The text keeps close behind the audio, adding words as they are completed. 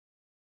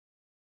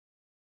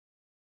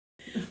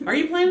Are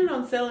you planning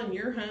on selling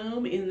your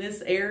home in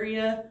this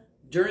area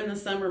during the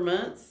summer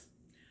months?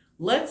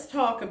 Let's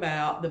talk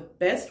about the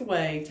best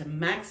way to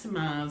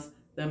maximize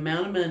the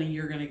amount of money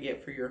you're going to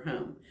get for your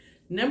home.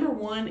 Number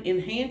one,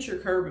 enhance your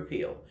curb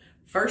appeal.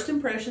 First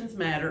impressions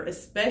matter,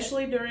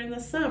 especially during the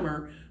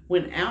summer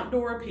when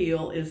outdoor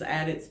appeal is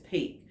at its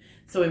peak.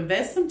 So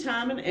invest some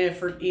time and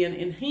effort in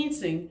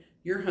enhancing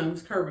your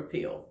home's curb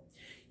appeal.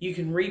 You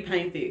can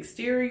repaint the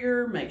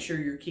exterior, make sure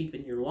you're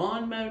keeping your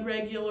lawn mowed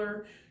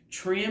regular,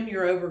 trim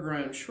your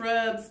overgrown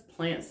shrubs,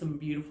 plant some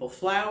beautiful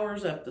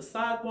flowers up the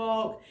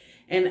sidewalk,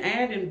 and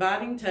add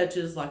inviting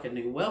touches like a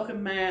new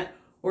welcome mat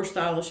or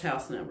stylish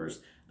house numbers.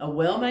 A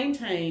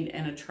well-maintained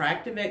and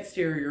attractive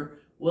exterior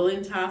will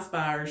entice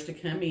buyers to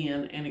come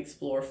in and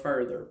explore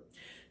further.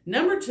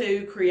 Number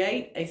two,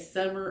 create a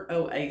summer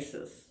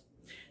oasis.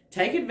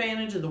 Take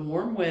advantage of the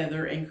warm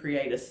weather and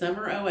create a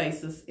summer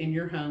oasis in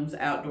your home's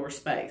outdoor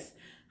space.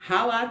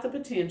 Highlight the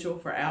potential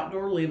for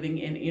outdoor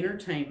living and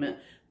entertainment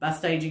by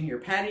staging your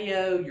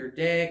patio, your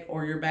deck,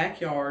 or your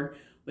backyard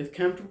with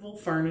comfortable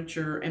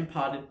furniture and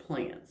potted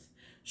plants.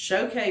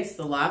 Showcase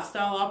the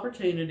lifestyle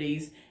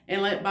opportunities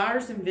and let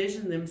buyers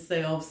envision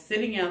themselves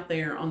sitting out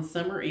there on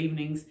summer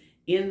evenings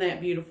in that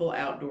beautiful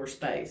outdoor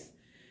space.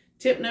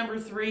 Tip number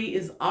three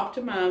is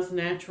optimize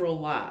natural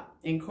light.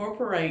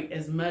 Incorporate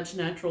as much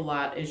natural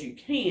light as you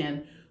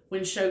can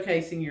when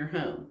showcasing your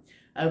home.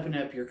 Open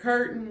up your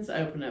curtains,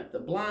 open up the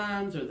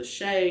blinds or the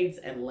shades,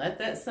 and let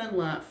that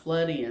sunlight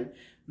flood in,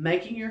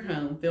 making your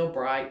home feel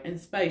bright and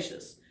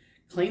spacious.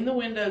 Clean the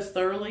windows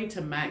thoroughly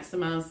to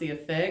maximize the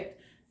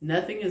effect.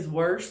 Nothing is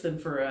worse than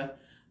for a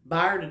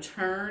buyer to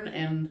turn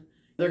and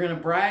they're going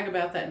to brag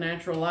about that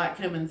natural light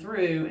coming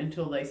through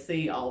until they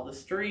see all the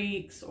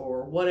streaks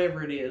or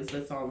whatever it is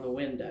that's on the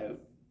window.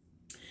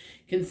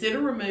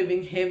 Consider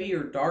removing heavy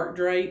or dark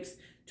drapes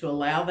to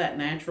allow that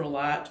natural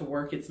light to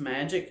work its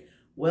magic.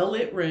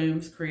 Well-lit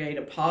rooms create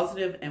a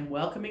positive and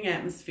welcoming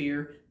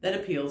atmosphere that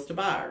appeals to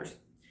buyers.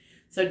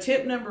 So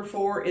tip number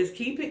four is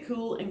keep it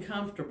cool and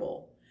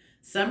comfortable.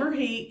 Summer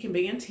heat can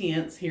be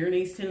intense here in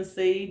East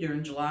Tennessee.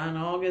 During July and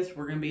August,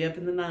 we're going to be up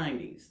in the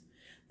 90s.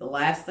 The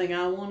last thing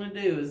I want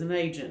to do as an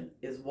agent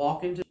is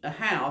walk into a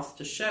house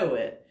to show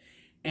it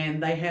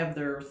and they have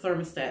their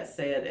thermostat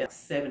set at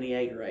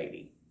 78 or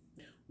 80.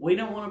 We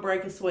don't want to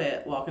break a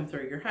sweat walking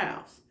through your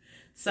house.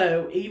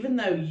 So even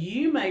though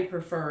you may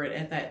prefer it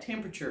at that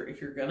temperature,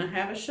 if you're going to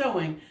have a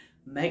showing,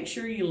 make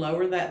sure you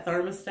lower that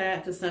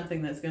thermostat to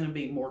something that's going to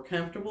be more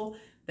comfortable,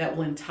 that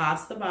will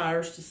entice the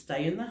buyers to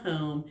stay in the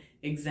home,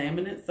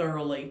 examine it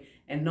thoroughly,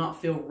 and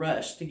not feel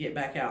rushed to get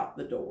back out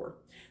the door.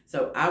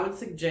 So I would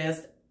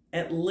suggest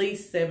at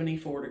least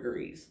 74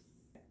 degrees.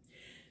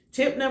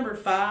 Tip number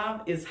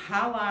five is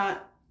highlight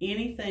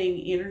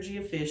anything energy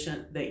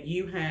efficient that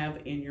you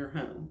have in your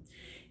home.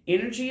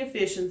 Energy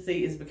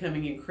efficiency is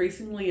becoming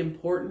increasingly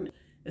important,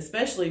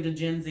 especially to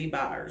Gen Z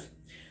buyers.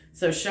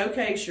 So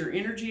showcase your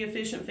energy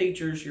efficient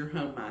features your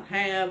home might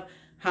have,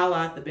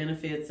 highlight the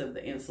benefits of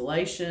the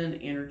insulation,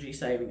 energy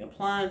saving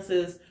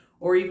appliances,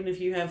 or even if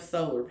you have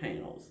solar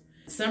panels.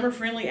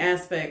 Summer-friendly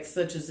aspects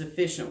such as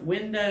efficient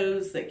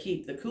windows that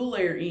keep the cool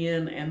air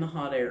in and the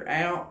hot air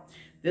out.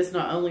 This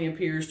not only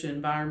appeals to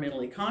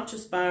environmentally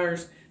conscious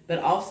buyers, but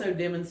also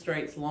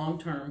demonstrates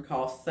long-term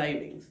cost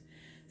savings.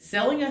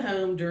 Selling a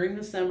home during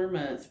the summer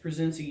months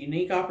presents a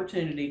unique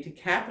opportunity to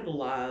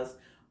capitalize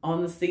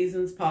on the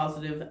season's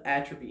positive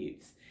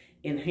attributes.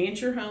 Enhance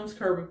your home's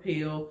curb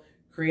appeal,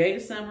 create a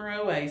summer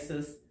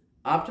oasis,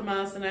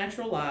 optimize the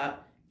natural light,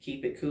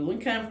 keep it cool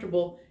and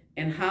comfortable,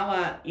 and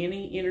highlight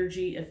any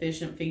energy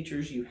efficient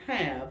features you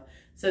have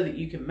so that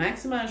you can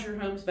maximize your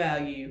home's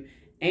value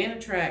and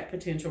attract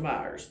potential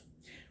buyers.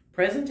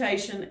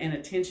 Presentation and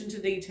attention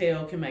to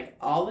detail can make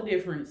all the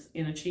difference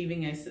in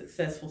achieving a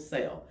successful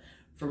sale.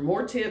 For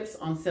more tips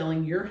on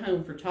selling your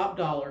home for top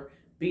dollar,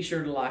 be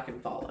sure to like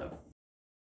and follow.